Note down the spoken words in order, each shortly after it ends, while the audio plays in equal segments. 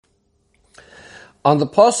On the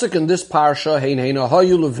pasuk in this parsha, Hein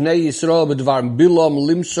hayu levnei Yisrael b'dvar Bilam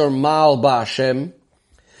limsor mal ba'Hashem,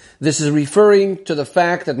 this is referring to the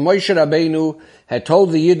fact that Moshe Rabbeinu had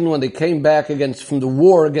told the Yidden when they came back from the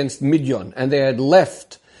war against Midian, and they had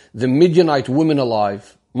left the Midianite women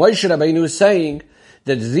alive. Moshe Rabbeinu is saying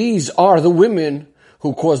that these are the women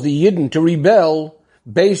who caused the Yidden to rebel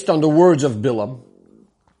based on the words of Bilam.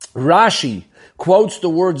 Rashi quotes the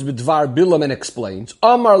words B'dvar Bilam and explains,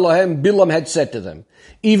 Amar Lahem, Bilam had said to them,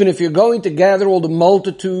 even if you're going to gather all the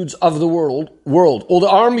multitudes of the world, all the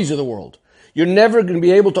armies of the world, you're never going to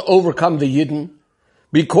be able to overcome the Yidden,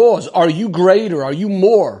 because are you greater, are you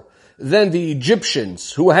more than the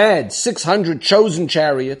Egyptians who had 600 chosen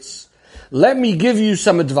chariots? Let me give you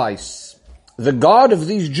some advice. The God of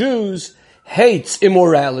these Jews hates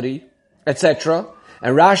immorality, etc.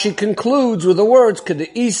 And Rashi concludes with the words,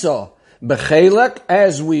 K'de'isa b'chelek,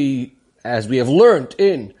 as we have learned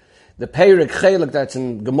in the Perek Chelek that's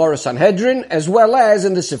in Gemara Sanhedrin, as well as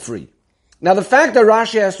in the Sifri. Now the fact that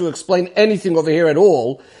Rashi has to explain anything over here at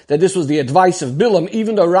all, that this was the advice of Bilam,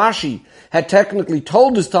 even though Rashi had technically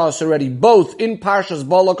told this to us already, both in Parshas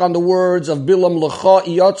Balak on the words of Bilam, L'cha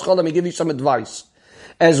iyotzcha, let me give you some advice,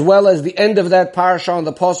 as well as the end of that parsha on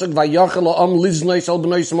the pasuk Vayachel ha'am liznos al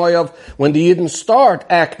b'nos Moav, when the Yidden start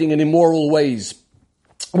acting in immoral ways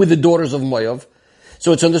with the daughters of Moav.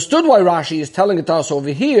 So it's understood why Rashi is telling it to us over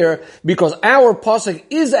here, because our pasuk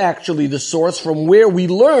is actually the source from where we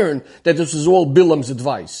learn that this is all Bilam's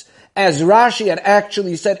advice. As Rashi had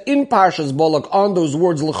actually said in Parshas Balak on those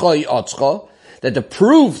words L'cha iyotzcha, that the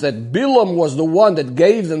proof that Bilam was the one that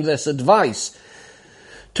gave them this advice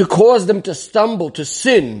to cause them to stumble, to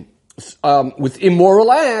sin with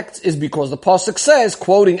immoral acts, is because the pasuk says,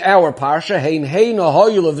 quoting our parsha, Hein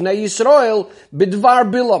hayu levnei Yisrael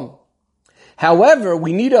b'dvar Bilam. However,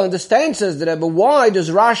 we need to understand, says the Rebbe, why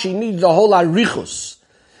does Rashi need the whole arichus?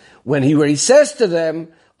 Where he says to them,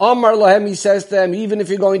 Amar Lahem, he says to them, even if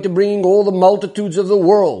you're going to bring all the multitudes of the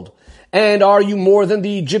world, and are you more than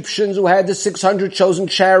the Egyptians who had the 600 chosen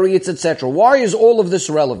chariots, etc.? Why is all of this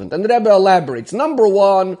relevant? And the Rebbe elaborates. Number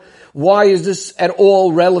one, why is this at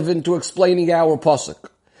all relevant to explaining our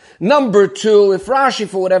pasuk? Number two, if Rashi,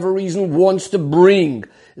 for whatever reason, wants to bring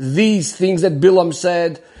these things that Bilam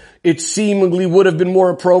said, it seemingly would have been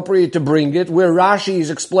more appropriate to bring it, where Rashi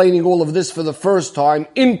is explaining all of this for the first time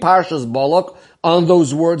in Parshas Balak on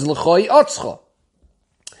those words, L'cha iyotzcha.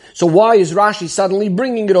 So why is Rashi suddenly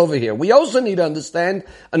bringing it over here? We also need to understand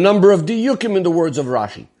a number of diyukim in the words of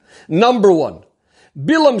Rashi. Number one,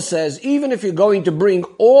 Bilam says, even if you're going to bring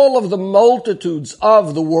all of the multitudes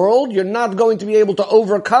of the world, you're not going to be able to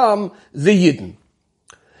overcome the Yidden.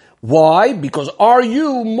 Why? Because are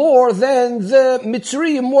you more than the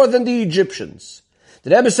Mitzrayim, more than the Egyptians?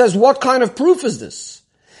 The Rebbe says, what kind of proof is this?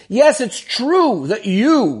 Yes, it's true that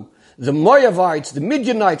you, the Moavites, the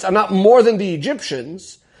Midianites, are not more than the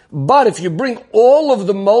Egyptians, but if you bring all of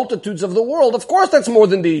the multitudes of the world, of course that's more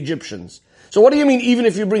than the Egyptians. So what do you mean, even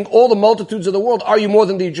if you bring all the multitudes of the world, are you more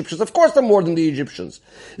than the Egyptians? Of course they're more than the Egyptians.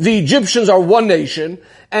 The Egyptians are one nation,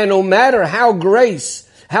 and no matter how great,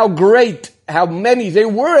 how many they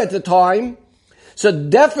were at the time, so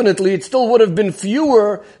definitely it still would have been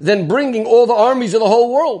fewer than bringing all the armies of the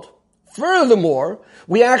whole world. Furthermore,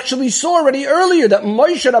 we actually saw already earlier that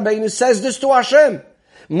Moshe Rabbeinu says this to Hashem.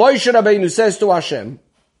 Moshe Rabbeinu says to Hashem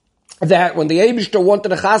that when the Eibishter wanted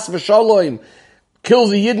to chas v'shalom kill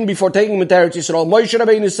the Yidden before taking them into Eretz Yisrael, Moshe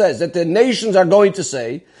Rabbeinu says that the nations are going to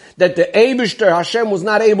say that the Eibishter Hashem was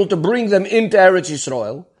not able to bring them into Eretz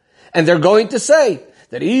Yisrael, and they're going to say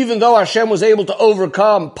that even though Hashem was able to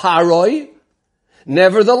overcome Paroi,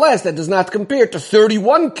 nevertheless, that does not compare to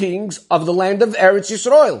 31 kings of the land of Eretz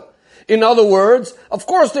Yisrael. In other words, of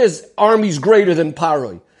course there's armies greater than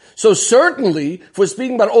Paroi. So certainly, if we're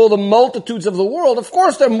speaking about all the multitudes of the world, of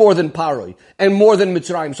course they're more than Paroi and more than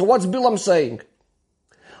Mitzrayim. So what's Bilam saying?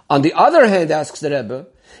 On the other hand, asks the Rebbe,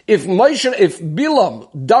 if Bilam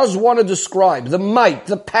does want to describe the might,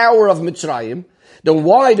 the power of Mitzrayim, then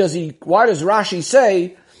why does Rashi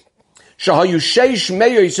say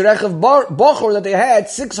that they had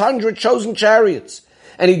 600 chosen chariots?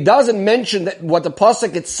 And he doesn't mention that what the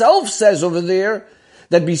pasuk itself says over there,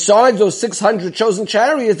 that besides those 600 chosen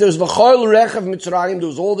chariots, there's v'chol rechav Mitzrayim,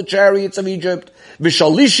 there's all the chariots of Egypt,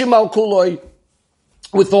 v'shalishim al kuloi,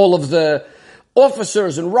 with all of the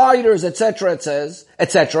officers and riders, etc., it says,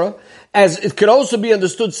 etc. As it could also be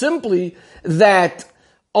understood simply that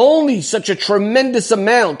only such a tremendous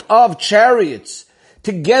amount of chariots,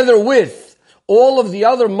 together with all of the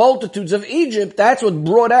other multitudes of Egypt, that's what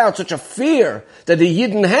brought out such a fear that the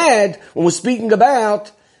Yidden had when we're speaking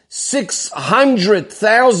about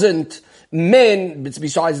 600,000 men,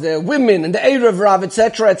 besides the women and the Erev Rav,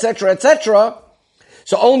 etc., etc., etc.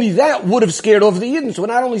 So only that would have scared off the Yidden. So we're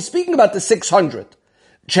not only speaking about the 600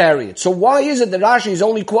 chariots. So why is it that Rashi is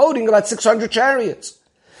only quoting about 600 chariots?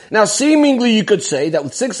 Now, seemingly you could say that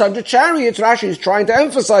with 600 chariots, Rashi is trying to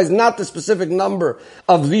emphasize not the specific number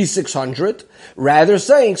of these 600, rather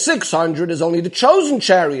saying 600 is only the chosen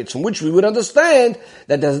chariots, from which we would understand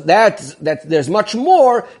that there's much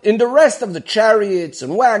more in the rest of the chariots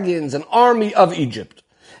and wagons and army of Egypt.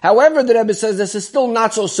 However, the Rebbe says this is still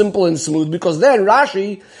not so simple and smooth, because then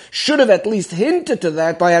Rashi should have at least hinted to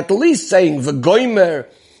that by at least saying v'goimer,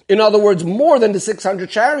 in other words, more than the 600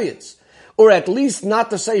 chariots. Or at least not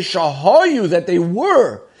to say shahayu, that they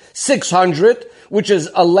were 600, which is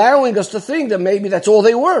allowing us to think that maybe that's all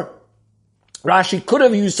they were. Rashi could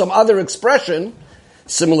have used some other expression,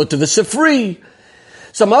 similar to the Sifri,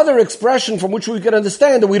 some other expression from which we can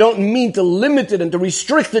understand that we don't mean to limit it and to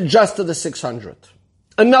restrict it just to the 600.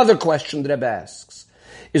 Another question that Rebbe asks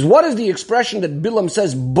is, what is the expression that Bilam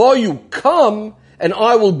says, Boyu, come, and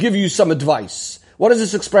I will give you some advice? What is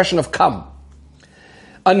this expression of come?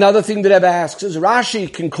 Another thing that Rebbe asks is,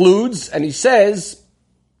 Rashi concludes, and he says,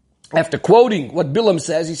 after quoting what Bilam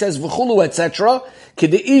says, he says, v'chulu, etc.,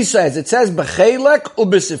 Kidei says, it says, b'chelek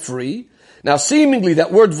u'b'sifri. Now, seemingly,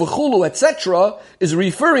 that word v'chulu, etc., is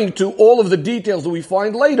referring to all of the details that we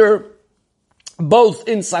find later, both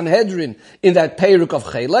in Sanhedrin, in that Peruk of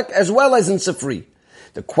Chelek, as well as in Sifri.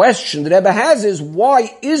 The question that Rebbe has is,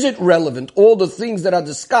 why is it relevant, all the things that are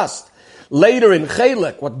discussed later in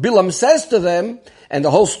Chelek, what Bilam says to them, and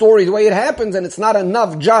the whole story, the way it happens, and it's not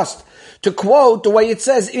enough just to quote the way it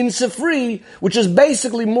says in Sifri, which is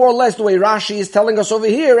basically more or less the way Rashi is telling us over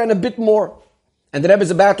here, and a bit more. And the Rebbe is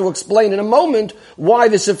about to explain in a moment why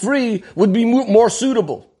the Sifri would be more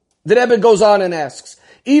suitable. The Rebbe goes on and asks,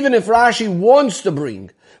 even if Rashi wants to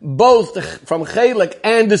bring both from Chelek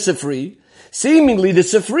and the Sifri, seemingly the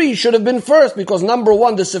Sifri should have been first, because number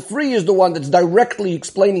one, the Sifri is the one that's directly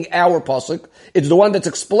explaining our pasuk. It's the one that's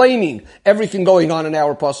explaining everything going on in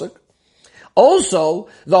our pasuk. Also,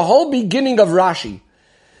 the whole beginning of Rashi,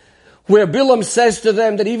 where Bilam says to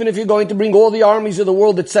them that even if you're going to bring all the armies of the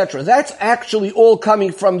world, etc., that's actually all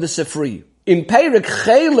coming from the Sifri. In Perek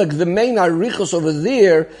Chelek, the main arichos over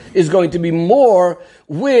there is going to be more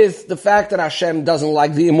with the fact that Hashem doesn't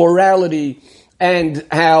like the immorality and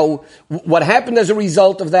what happened as a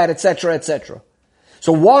result of that, etc., etc.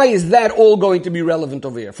 So why is that all going to be relevant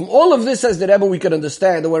over here? From all of this, as the Rebbe, we can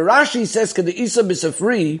understand that when Rashi says K'de Isa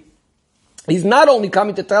b'Sifri, he's not only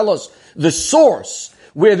coming to tell us the source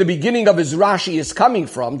where the beginning of his Rashi is coming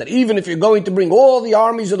from, that even if you're going to bring all the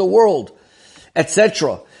armies of the world,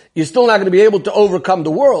 etc., you're still not going to be able to overcome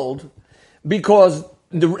the world, because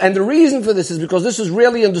the reason for this is because this is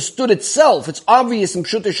really understood itself. It's obvious in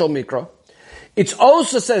Pshutei Shel Mikra. It's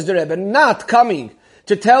also, says the Rebbe, not coming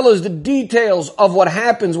to tell us the details of what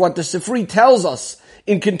happens, what the Sifri tells us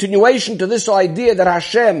in continuation to this idea that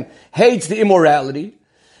Hashem hates the immorality,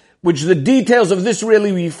 which the details of this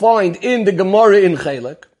really we find in the Gemara in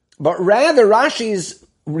Chelek, but rather Rashi is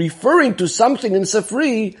referring to something in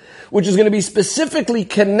Sifri which is going to be specifically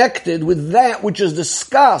connected with that which is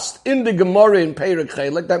discussed in the Gemara in Perek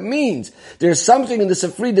Chelek. That means there's something in the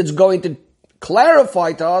Sifri that's going to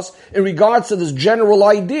clarify to us in regards to this general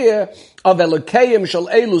idea of Elokeim Shel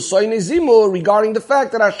Elu Soine Zimu, regarding the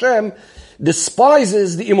fact that Hashem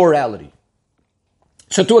despises the immorality.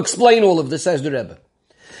 So to explain all of this, says the Rebbe,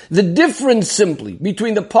 the difference simply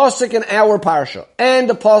between the Pasuk in our Parsha and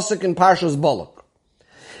the Pasuk in Parshas Balak.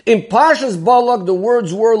 In Parshas Balak, the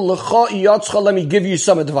words were, L'cha iyatzcha, let me give you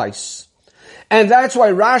some advice. And that's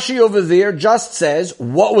why Rashi over there just says,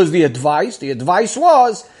 what was the advice? The advice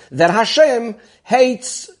was that Hashem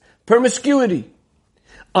hates promiscuity.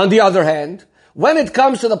 On the other hand, when it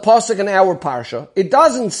comes to the Pasuk in our Parsha, it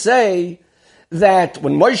doesn't say that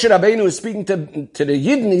when Moshe Rabbeinu is speaking to the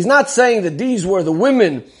Yidden, he's not saying that these were the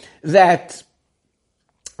women that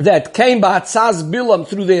came ba'atzaz Bilam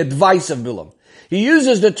through the advice of Bilam. He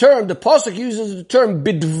uses the Pasuk uses the term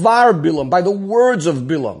bidvar Bilam, by the words of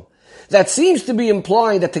Bilam. That seems to be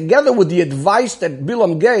implying that together with the advice that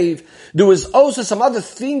Bilam gave, there was also some other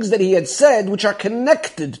things that he had said which are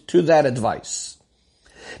connected to that advice.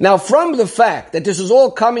 Now, from the fact that this is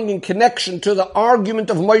all coming in connection to the argument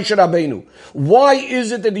of Moshe Rabbeinu, why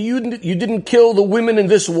is it that you didn't kill the women in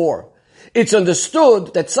this war? It's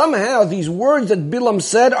understood that somehow these words that Bilam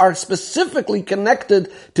said are specifically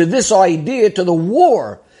connected to this idea, to the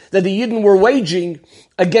war that the Yidden were waging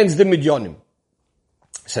against the Midyanim.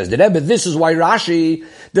 Says the Rebbe, this is why Rashi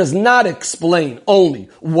does not explain only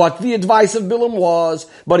what the advice of Bilam was,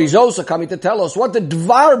 but he's also coming to tell us what the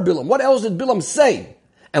Dvar Bilam, what else did Bilam say?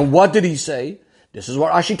 And what did he say? This is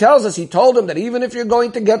what Rashi tells us. He told him that even if you're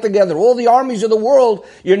going to get together all the armies of the world,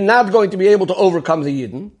 you're not going to be able to overcome the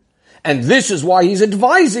Yidden. And this is why he's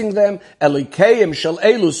advising them, Elikeim shel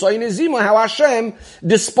elu soinezima, how Hashem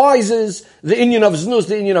despises the inyan of znus,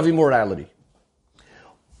 the inyan of immorality.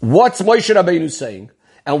 What's Moshe Rabbeinu saying?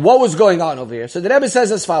 And what was going on over here? So the Rebbe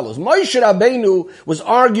says as follows. Moshe Rabbeinu was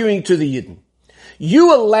arguing to the Yidden.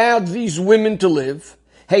 You allowed these women to live.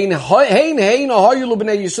 These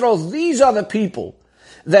are the people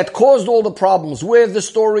that caused all the problems with the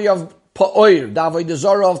story of Pa'or, David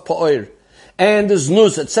Zara of Pa'or, and the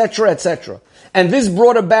Znus, etc., etc. And this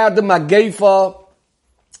brought about the Magefa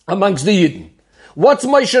amongst the Yidden. What's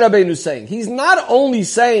Moshe Rabbeinu saying? He's not only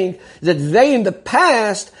saying that they in the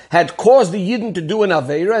past had caused the Yidden to do an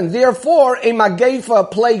Aveira, and therefore a Magefa, a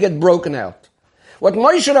plague, had broken out. What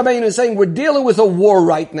Moshe Rabbeinu is saying, we're dealing with a war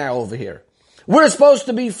right now over here. We're supposed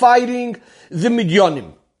to be fighting the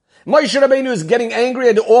Midyanim. Moshe Rabbeinu is getting angry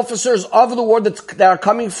at the officers of the war that are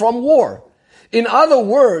coming from war. In other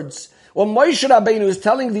words, what Moshe Rabbeinu is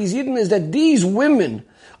telling these Yidden is that these women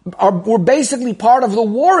were basically part of the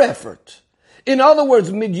war effort. In other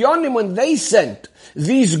words, Midyanim, when they sent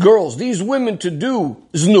these girls, these women to do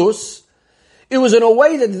Znus, it was in a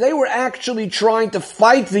way that they were actually trying to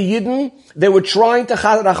fight the Yidden. They were trying to,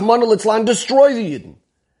 Rahman al-Islam, destroy the Yidden.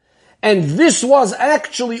 And this was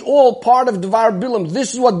actually all part of Dvar Bilam.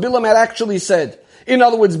 This is what Bilam had actually said. In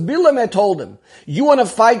other words, Bilam had told him, you want to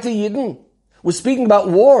fight the Yidden? We're speaking about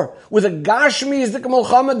war. With a Gashmi Zdik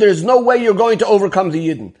Milchama, there's no way you're going to overcome the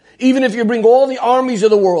Yidden. Even if you bring all the armies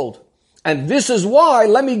of the world. And this is why,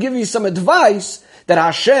 let me give you some advice, that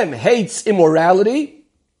Hashem hates immorality,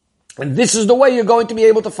 and this is the way you're going to be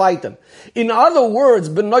able to fight them. In other words,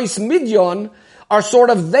 Benois Midyan are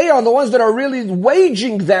they are the ones that are really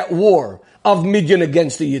waging that war of Midyan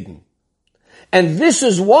against the Yidden. And this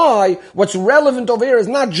is why what's relevant over here is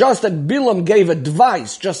not just that Bilam gave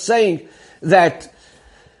advice, just saying that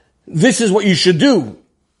this is what you should do,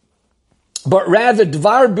 but rather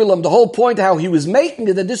Dvar Bilam, the whole point how he was making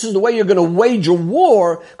it, that this is the way you're going to wage a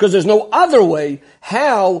war, because there's no other way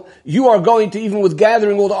how you are going to, even with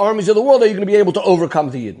gathering all the armies of the world, are you going to be able to overcome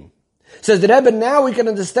the Yidden. Says the Rebbe, now we can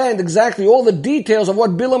understand exactly all the details of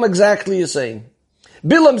what Bilam exactly is saying.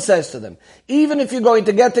 Bilam says to them, even if you're going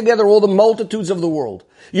to get together all the multitudes of the world,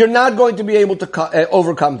 you're not going to be able to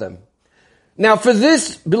overcome them. Now for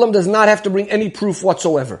this, Bilam does not have to bring any proof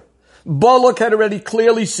whatsoever. Balak had already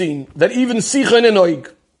clearly seen that even Sichon and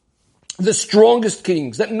Oig, the strongest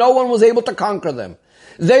kings, that no one was able to conquer them.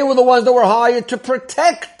 They were the ones that were hired to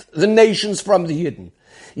protect the nations from the Yidden.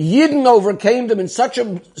 Yidden overcame them in such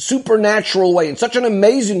a supernatural way, in such an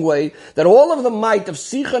amazing way, that all of the might of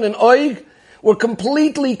Sichon and Oig were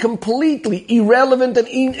completely irrelevant and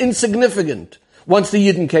insignificant once the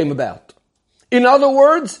Yidden came about. In other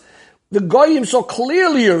words, the Goyim saw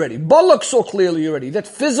clearly already, Balak saw clearly already, that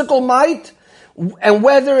physical might, and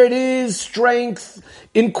whether it is strength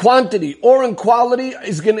in quantity or in quality,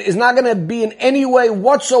 is not going to be in any way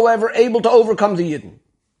whatsoever able to overcome the Yidden.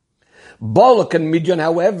 Balak and Midyan,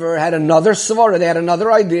 however, had another svara, they had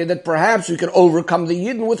another idea that perhaps we could overcome the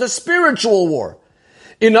Yidden with a spiritual war.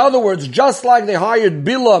 In other words, just like they hired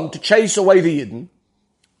Bilam to chase away the Yidden,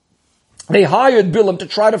 they hired Bilam to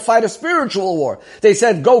try to fight a spiritual war. They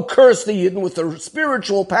said, go curse the Yidden with the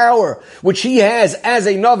spiritual power which he has as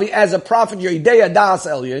a Navi, as a prophet, Yodea Das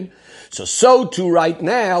Elyon. So too right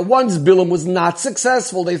now, once Bilam was not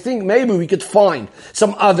successful, they think maybe we could find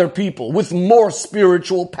some other people with more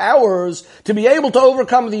spiritual powers to be able to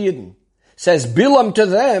overcome the Yidden. Says Bilam to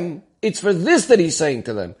them, it's for this that he's saying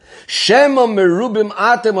to them, Shema merubim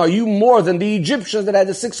atem, are you more than the Egyptians that had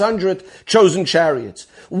the 600 chosen chariots?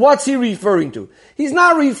 What's he referring to? He's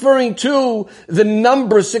not referring to the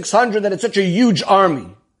number 600, that it's such a huge army.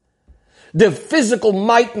 The physical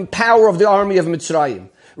might and power of the army of Mitzrayim.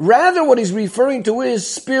 Rather, what he's referring to is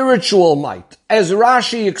spiritual might. As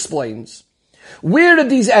Rashi explains, where did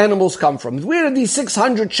these animals come from? Where did these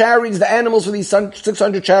 600 chariots, the animals for these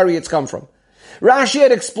 600 chariots come from? Rashi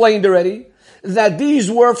had explained already that these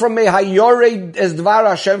were from Mehayore as Dvar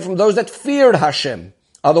Hashem, from those that feared Hashem.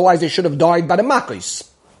 Otherwise, they should have died by the Makos.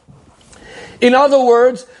 In other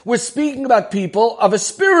words, we're speaking about people of a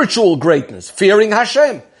spiritual greatness, fearing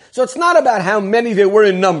Hashem. So it's not about how many there were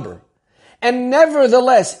in number. And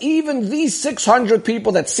nevertheless, even these 600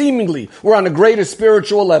 people that seemingly were on a greater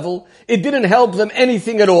spiritual level, it didn't help them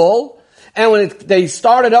anything at all. And when they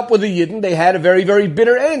started up with the Yidden, they had a very, very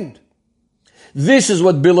bitter end. This is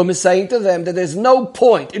what Bilam is saying to them, that there's no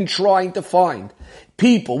point in trying to find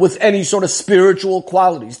people with any sort of spiritual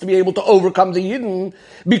qualities to be able to overcome the Yidden,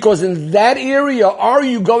 because in that area are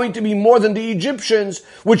you going to be more than the Egyptians,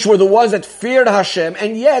 which were the ones that feared Hashem,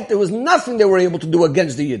 and yet there was nothing they were able to do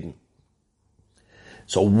against the Yidden.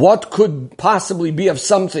 So what could possibly be of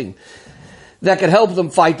something that could help them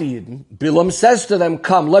fight the Yidden? Bilam says to them,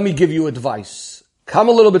 come, let me give you advice. Come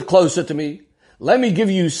a little bit closer to me. Let me give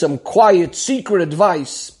you some quiet, secret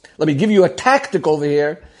advice. Let me give you a tactic over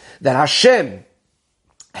here that Hashem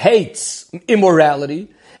hates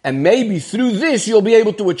immorality, and maybe through this you'll be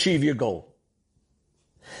able to achieve your goal.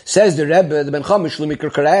 Says the Rebbe, the Ben Chamish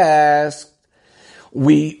Lemikr asked,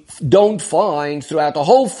 we don't find throughout the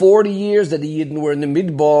whole 40 years that the Yidden were in the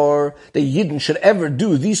Midbar, the Yidden should ever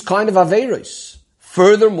do these kind of Averos.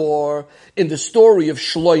 Furthermore, in the story of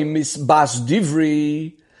Shloimis Bas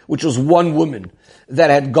Divri, which was one woman that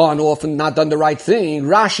had gone off and not done the right thing,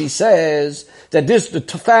 Rashi says that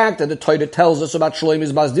the fact that the Torah tells us about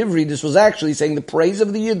Shloimis Bas Divri, this was actually saying the praise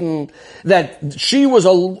of the Yidden, that she was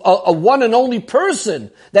a one and only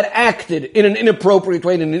person that acted in an inappropriate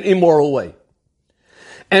way, in an immoral way.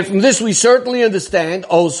 And from this we certainly understand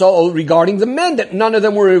also regarding the men that none of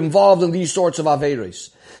them were involved in these sorts of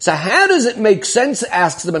Averos. So how does it make sense,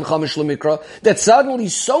 asks the Ben Chamish Lemikra, that suddenly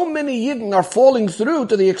so many Yidden are falling through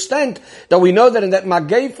to the extent that we know that in that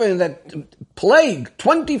Magefa, in that plague,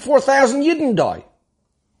 24,000 Yidden die?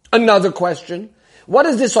 Another question. What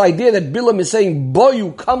is this idea that Bilam is saying, boy,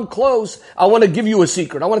 you come close, I want to give you a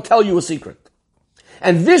secret. I want to tell you a secret.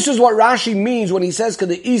 And this is what Rashi means when he says to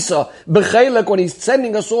the Isa, B'chelek, when he's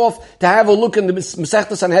sending us off to have a look in the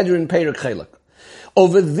Masechta Sanhedrin Perek Chelek.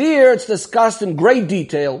 Over there, it's discussed in great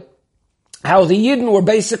detail how the Yidden were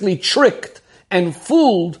basically tricked and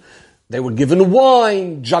fooled. They were given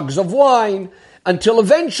wine, jugs of wine, until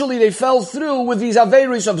eventually they fell through with these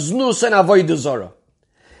Averos of Znus and Avodah Zarah.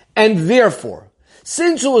 And therefore,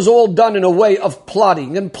 since it was all done in a way of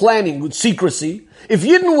plotting and planning with secrecy, if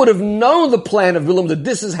Yidden would have known the plan of Bilam, that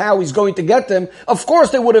this is how he's going to get them, of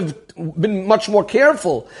course they would have been much more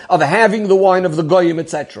careful of having the wine of the Goyim,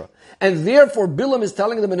 etc. And therefore Bilam is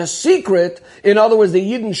telling them in a secret, in other words, the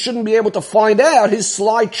Yidden shouldn't be able to find out his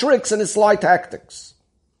sly tricks and his sly tactics.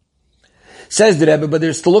 Says the Rebbe, but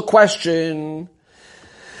there's still a question.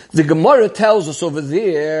 The Gemara tells us over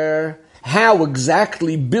there how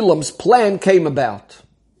exactly Bilam's plan came about.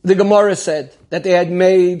 The Gemara said that they had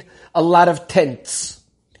made a lot of tents,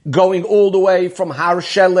 going all the way from Har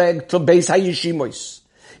Sheleg to Beis HaYeshimos.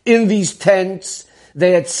 In these tents,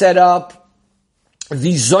 they had set up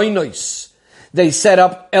the zoinos. They set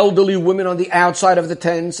up elderly women on the outside of the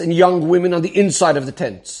tents and young women on the inside of the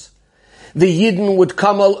tents. The Yidden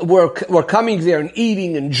were coming there and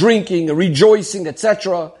eating and drinking and rejoicing,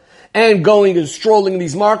 etc., and going and strolling in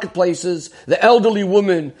these marketplaces. The elderly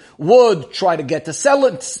woman would try to get to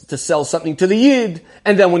sell something to the Yid,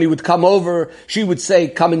 and then when he would come over, she would say,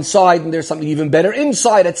 come inside, and there's something even better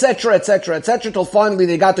inside, etc., etc., etc., till finally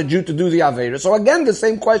they got the Jew to do the Avera. So again, the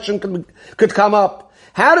same question could come up.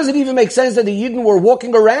 How does it even make sense that the Yidden were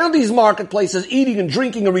walking around these marketplaces, eating and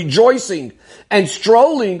drinking and rejoicing and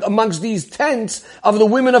strolling amongst these tents of the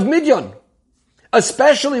women of Midian?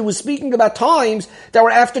 Especially we're speaking about times that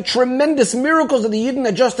were after tremendous miracles that the Yidden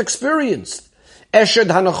had just experienced. Eshed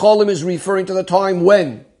Hanacholim is referring to the time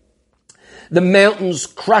when the mountains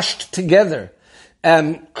crushed together,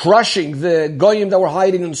 crushing the Goyim that were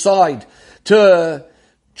hiding inside to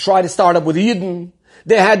try to start up with the Yidden.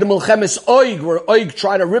 They had the Milchemes Oig, where Oig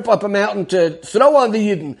tried to rip up a mountain to throw on the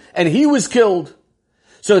Yidden, and he was killed.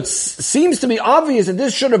 So it seems to be obvious that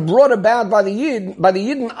this should have brought about by the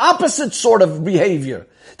Yidden opposite sort of behavior.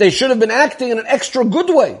 They should have been acting in an extra good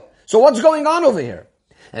way. So what's going on over here?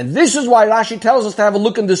 And this is why Rashi tells us to have a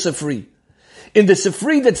look in the Sifri. In the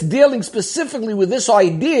Sifri that's dealing specifically with this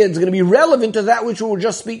idea, it's going to be relevant to that which we were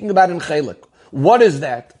just speaking about in Chelek. What is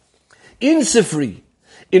that? In Sifri,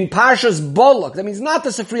 in Parshas Balak, that means not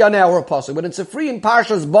the Sifri on our apostle, but in Sifri in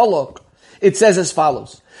Parshas Balak, it says as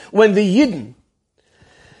follows. When the Yidden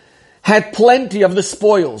had plenty of the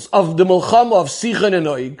spoils of the Milchama of Sichon and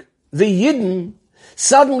Oig, the Yidden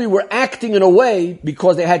suddenly were acting in a way,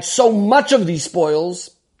 because they had so much of these spoils,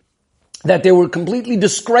 that they were completely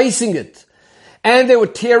disgracing it. And they were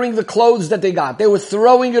tearing the clothes that they got. They were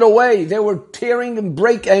throwing it away. They were tearing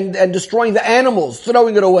and destroying the animals,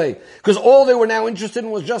 throwing it away. Because all they were now interested in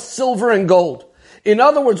was just silver and gold. In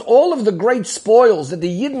other words, all of the great spoils that the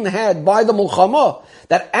Yidden had by the Milchama,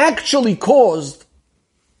 that actually caused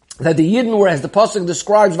that the Yidden were, as the Pasuk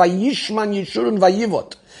describes, Vayishman Yeshurun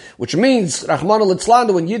Vayivot, which means, Rahman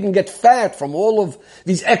al-Itzlan, when Yidden get fat from all of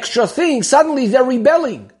these extra things, suddenly they're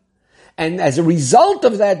rebelling. And as a result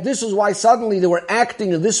of that, this is why suddenly they were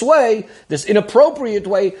acting in this way, this inappropriate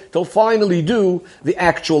way, to finally do the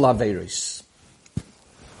actual Averis.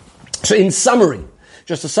 So in summary,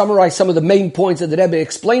 just to summarize some of the main points that the Rebbe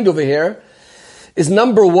explained over here, is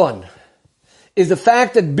number one, is the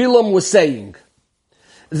fact that Bilam was saying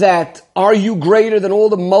that, are you greater than all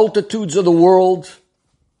the multitudes of the world?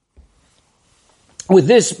 With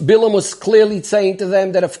this, Bilam was clearly saying to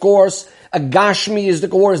them that, of course, a Gashmi is the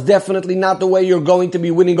war is definitely not the way you're going to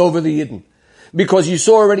be winning over the Yidden. Because you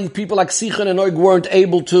saw already people like Sichon and Og weren't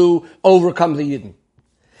able to overcome the Yidden.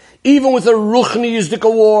 Even with a Ruchni Yizdika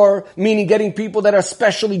war, meaning getting people that are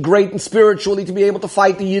especially great and spiritually to be able to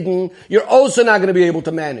fight the Yidden, you're also not going to be able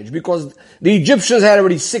to manage, because the Egyptians had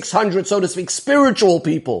already 600, so to speak, spiritual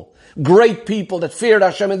people, great people that feared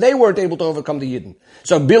Hashem, and they weren't able to overcome the Yidden.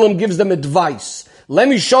 So Bilam gives them advice. Let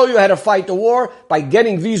me show you how to fight the war by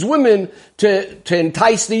getting these women to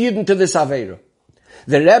entice the Yidden to this Aveira.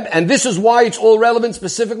 The Rebbe, and this is why it's all relevant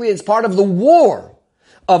specifically, it's part of the war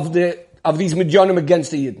of these Midyanim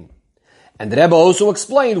against the Yidden. And the Rebbe also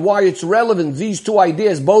explained why it's relevant, these two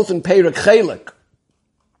ideas, both in Perek Chelik,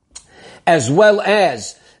 as well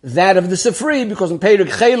as that of the Sifri, because in Perek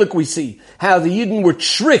Chelik we see how the Yidden were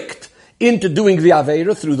tricked into doing the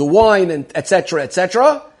Aveira through the wine and etc.,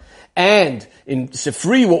 etc., and in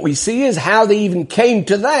Sifri, what we see is how they even came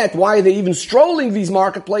to that, why they even strolling these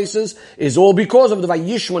marketplaces, is all because of the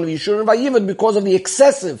Vayishman, Vayishur, and Vayivad, because of the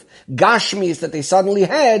excessive Gashmis that they suddenly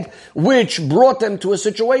had, which brought them to a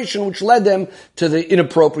situation which led them to the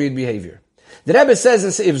inappropriate behavior. The Rebbe says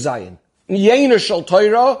in Seif Zayin, Yena Shal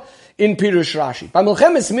Torah, in Pirush Rashi. By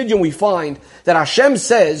Melchemes Midyan we find that Hashem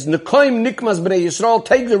says, Nekoim Nikmas Bnei Yisrael,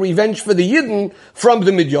 take the revenge for the Yidden from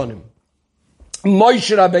the Midyanim.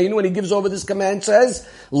 Moshe Rabbeinu, when he gives over this command, says,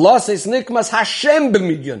 Lases Nikmas Hashem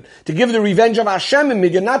b'Midyan, to give the revenge of Hashem in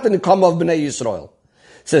Midyan, not the Nikam of Bnei Yisrael.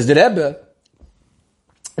 Says the Rebbe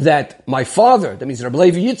that my father, that means Rabbi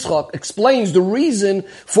Levi Yitzchak, explains the reason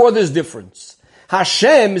for this difference.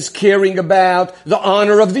 Hashem is caring about the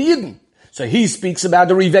honor of the Yidden. So he speaks about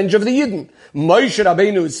the revenge of the Yidden. Moshe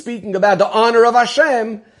Rabbeinu is speaking about the honor of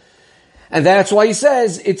Hashem, and that's why he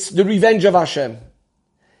says it's the revenge of Hashem.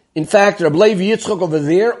 In fact, Rabbi Levi Yitzchak over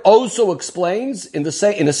there also explains in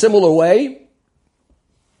a similar way,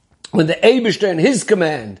 when the Eibishter in his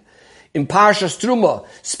command in Parshas Truma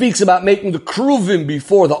speaks about making the Kruvim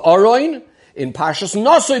before the Aroin, in Parshas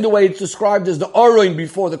Nosoi the way it's described as the Aroin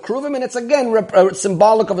before the Kruvim, and it's again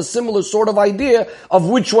symbolic of a similar sort of idea of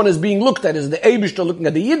which one is being looked at. Is the Eibishter looking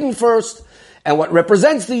at the Yidden first, and what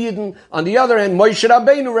represents the Yidden? On the other hand, Moshe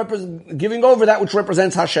Rabbeinu giving over that which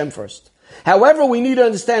represents Hashem first. However, we need to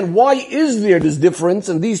understand why is there this difference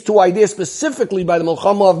in these two ideas specifically by the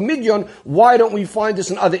Melchama of Midyan. Why don't we find this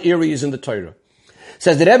in other areas in the Torah?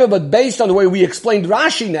 Says the Rebbe, but based on the way we explained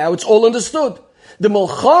Rashi now, it's all understood. The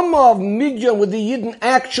Melchama of Midyan with the Yidden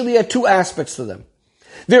actually had two aspects to them.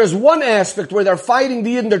 There's one aspect where they're fighting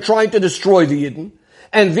the Yidden, they're trying to destroy the Yidden,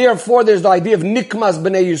 and therefore there's the idea of Nikmas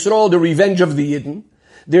B'nai Yisrael, the revenge of the Yidden.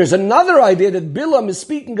 There's another idea that Bilam is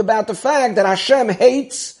speaking about the fact that Hashem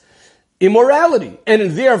hates immorality,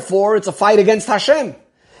 and therefore it's a fight against Hashem.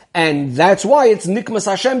 And that's why it's Nikmas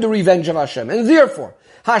Hashem, the revenge of Hashem. And therefore,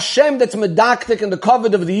 Hashem that's medaktik in the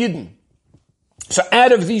covet of the Yidden. So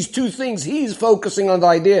out of these two things, he's focusing on the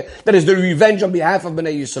idea that is the revenge on behalf of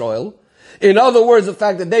Bnei Yisrael. In other words, the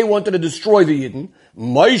fact that they wanted to destroy the Yidden.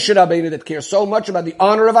 Moshe Rabbeinu, that cares so much about the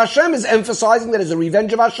honor of Hashem, is emphasizing that it's the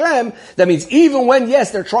revenge of Hashem. That means even when,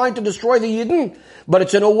 yes, they're trying to destroy the Yidden, but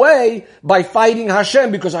it's in a way by fighting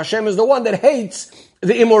Hashem, because Hashem is the one that hates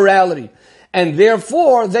the immorality. And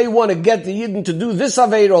therefore, they want to get the Yidden to do this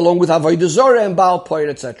Aveira along with Avodah Zorah and Baal Poir,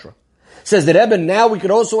 etc. Says the Rebbe, now we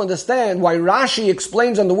can also understand why Rashi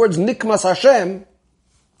explains on the words Nikmas Hashem.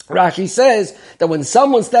 Rashi says that when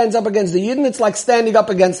someone stands up against the Yidden, it's like standing up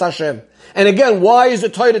against Hashem. And again, why is the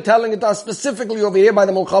Torah telling it to us specifically over here by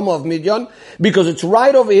the Melchama of Midyan? Because it's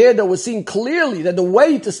right over here that we're seeing clearly that the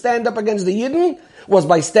way to stand up against the Yidden was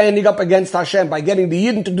by standing up against Hashem, by getting the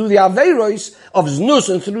Yidden to do the Aveiros of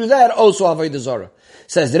Znus, and through that also Avodah Zorah.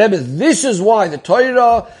 Says the Rebbe, this is why the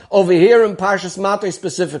Torah over here in Parshas Matei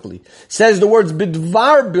specifically says the words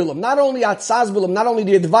Bidvar Bilam, not only Atzaz Bilam, not only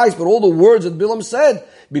the advice, but all the words that Bilam said,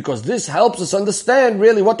 because this helps us understand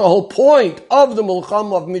really what the whole point of the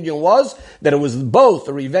Melchama of Midyan was, that it was both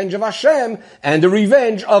the revenge of Hashem and the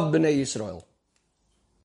revenge of Bnei Yisrael.